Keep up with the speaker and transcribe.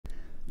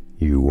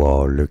You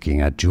are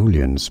looking at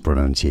Julian's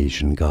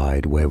pronunciation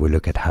guide, where we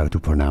look at how to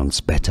pronounce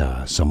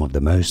better some of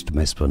the most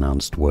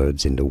mispronounced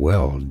words in the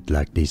world,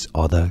 like this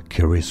other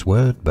curious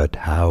word. But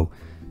how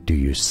do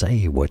you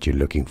say what you're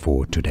looking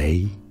for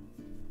today?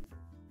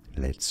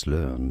 Let's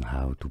learn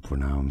how to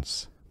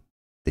pronounce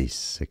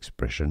this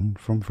expression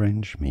from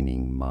French,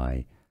 meaning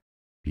my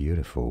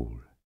beautiful.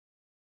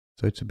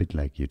 So it's a bit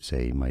like you'd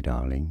say my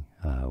darling,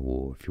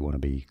 or if you want to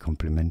be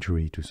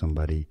complimentary to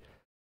somebody,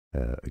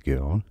 a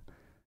girl,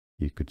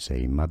 you could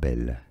say ma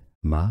belle.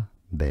 Ma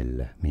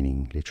belle,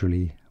 meaning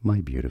literally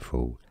my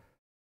beautiful.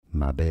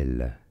 Ma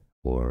belle.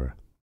 Or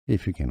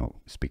if you cannot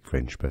speak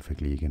French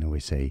perfectly, you can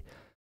always say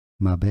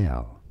ma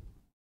belle.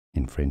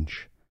 In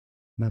French,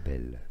 ma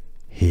belle.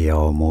 Here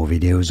are more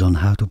videos on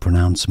how to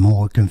pronounce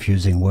more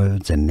confusing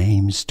words and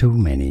names too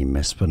many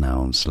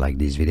mispronounced. Like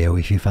this video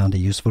if you found it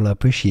useful. I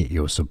appreciate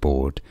your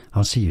support.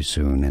 I'll see you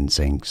soon and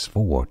thanks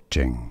for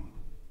watching.